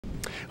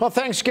Well,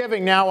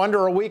 Thanksgiving now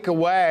under a week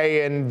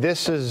away, and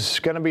this is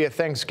going to be a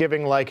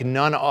Thanksgiving like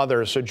none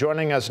other. So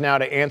joining us now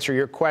to answer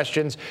your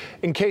questions,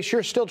 in case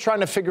you're still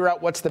trying to figure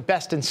out what's the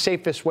best and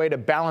safest way to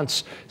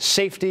balance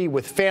safety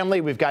with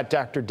family, we've got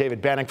Dr.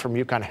 David Banach from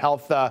UConn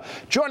Health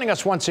joining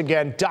us once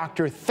again.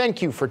 Doctor,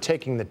 thank you for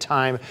taking the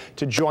time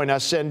to join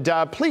us. And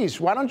please,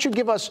 why don't you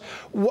give us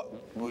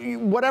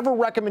whatever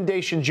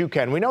recommendations you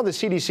can. We know the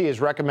CDC has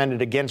recommended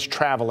against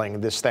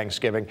traveling this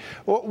Thanksgiving.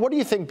 What do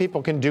you think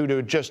people can do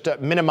to just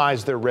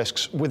minimize their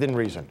risks within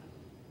reason?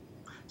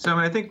 So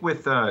I think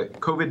with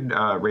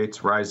COVID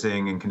rates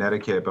rising in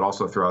Connecticut, but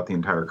also throughout the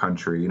entire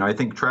country, I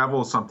think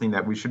travel is something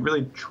that we should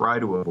really try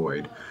to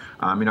avoid.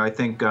 I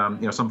think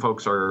some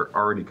folks are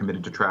already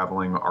committed to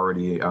traveling,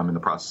 already in the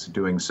process of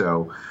doing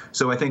so.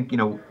 So I think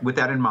with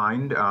that in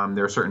mind,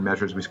 there are certain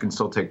measures we can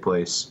still take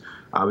place.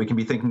 We can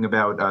be thinking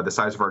about the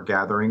size of our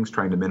gatherings,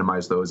 trying to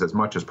minimize those as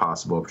much as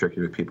possible,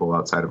 particularly with people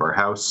outside of our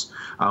house.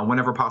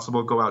 Whenever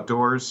possible, go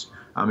outdoors.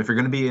 If you're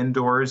going to be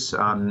indoors,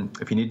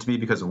 if you need to be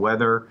because of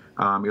weather,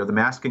 the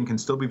masking can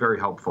still be very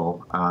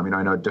helpful. I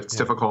know it's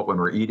difficult when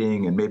we're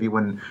eating, and maybe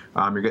when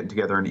you're getting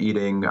together and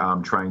eating,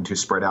 trying to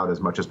spread out as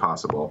much as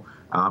possible.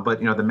 But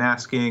the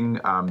masking,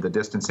 the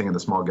distancing, and the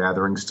small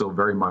gatherings still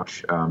very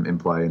much in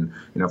play, and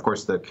of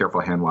course the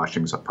careful hand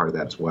washing is a part of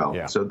that as well.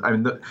 Yeah. So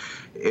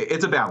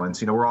it's a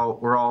balance.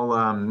 We're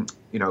all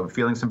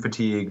feeling some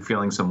fatigue,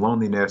 feeling some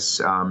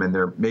loneliness, and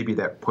there may be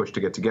that push to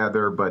get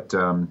together, but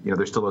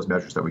there's still those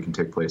measures that we can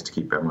take place to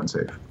keep everyone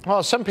safe.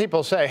 Well, some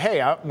people say,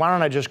 hey, why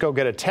don't I just go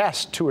get a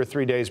test 2 or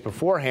 3 days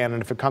beforehand,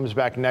 and if it comes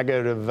back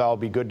negative, I'll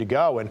be good to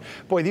go. And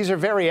boy, these are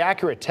very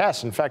accurate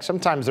tests. In fact,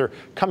 sometimes they're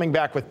coming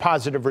back with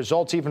positive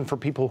results, even for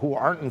people who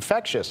aren't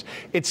infectious.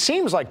 It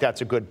seems like that's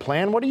a good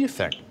plan. What do you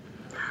think?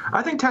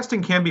 I think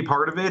testing can be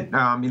part of it.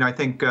 I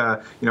think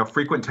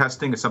frequent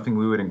testing is something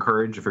we would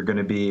encourage if you're going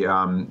to be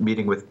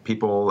meeting with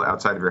people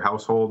outside of your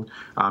household.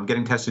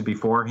 Getting tested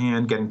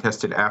beforehand, getting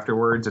tested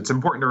afterwards. It's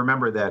important to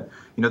remember that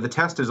the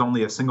test is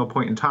only a single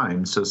point in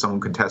time. So someone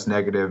could test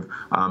negative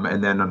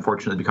and then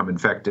unfortunately become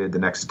infected the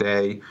next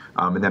day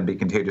and then be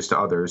contagious to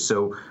others.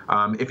 So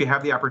if you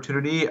have the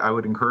opportunity, I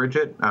would encourage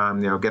it.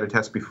 Get a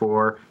test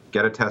before,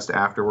 get a test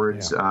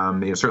afterwards.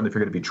 Yeah. Certainly if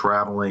you're going to be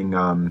traveling,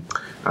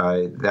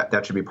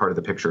 that should be part of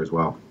the picture as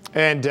well.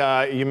 And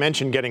you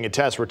mentioned getting a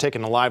test. We're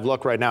taking a live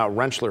look right now at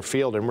Rensselaer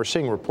Field, and we're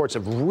seeing reports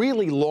of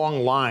really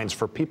long lines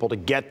for people to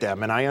get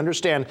them. And I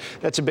understand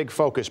that's a big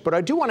focus. But I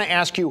do want to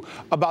ask you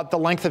about the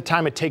length of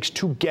time it takes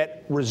to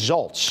get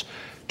results.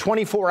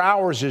 24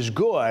 hours is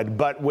good,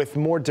 but with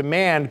more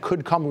demand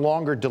could come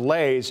longer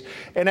delays.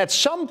 And at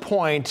some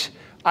point,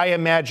 I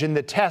imagine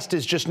the test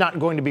is just not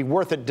going to be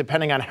worth it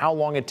depending on how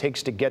long it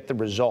takes to get the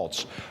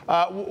results.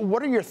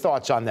 What are your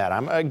thoughts on that?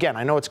 Again,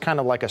 I know it's kind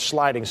of like a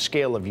sliding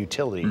scale of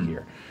utility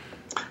here.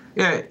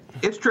 Yeah,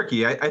 it's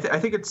tricky. I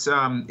think it's,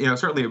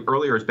 certainly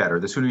earlier is better.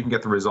 The sooner you can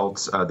get the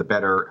results, the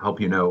better,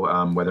 help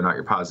whether or not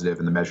you're positive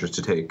and the measures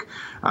to take.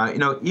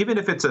 Even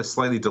if it's a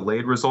slightly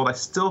delayed result, I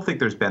still think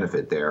there's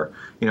benefit there.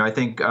 I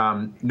think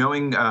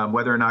knowing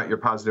whether or not you're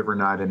positive or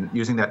not and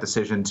using that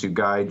decision to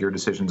guide your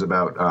decisions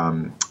about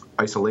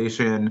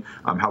isolation,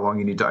 how long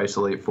you need to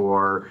isolate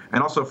for,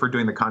 and also for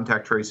doing the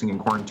contact tracing and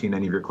quarantine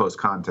any of your close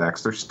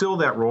contacts. There's still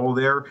that role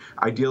there.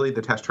 Ideally,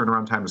 the test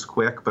turnaround time is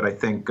quick, but I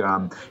think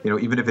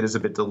even if it is a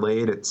bit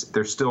delayed,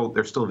 there's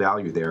still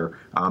value there,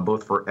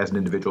 both for as an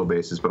individual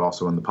basis, but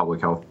also in the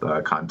public health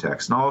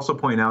context. And I'll also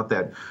point out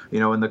that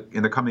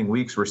in the coming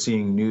weeks, we're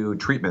seeing new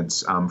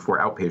treatments for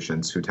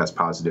outpatients who test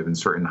positive in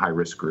certain high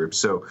risk groups.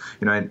 So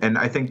and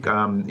I think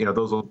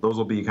those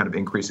will be kind of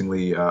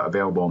increasingly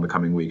available in the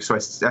coming weeks. So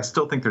I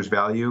still think there's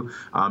value.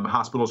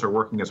 Hospitals are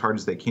working as hard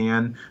as they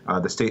can.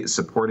 The state is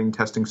supporting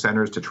testing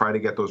centers to try to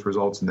get those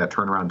results and that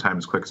turnaround time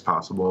as quick as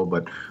possible.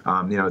 But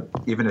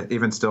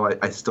even still,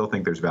 I still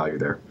think there's value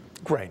there.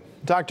 Great.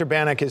 Dr.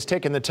 Banach has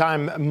taken the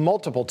time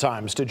multiple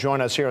times to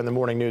join us here on the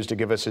Morning News to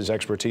give us his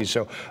expertise.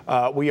 So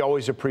we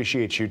always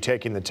appreciate you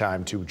taking the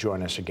time to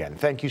join us again.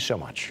 Thank you so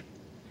much.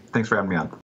 Thanks for having me on.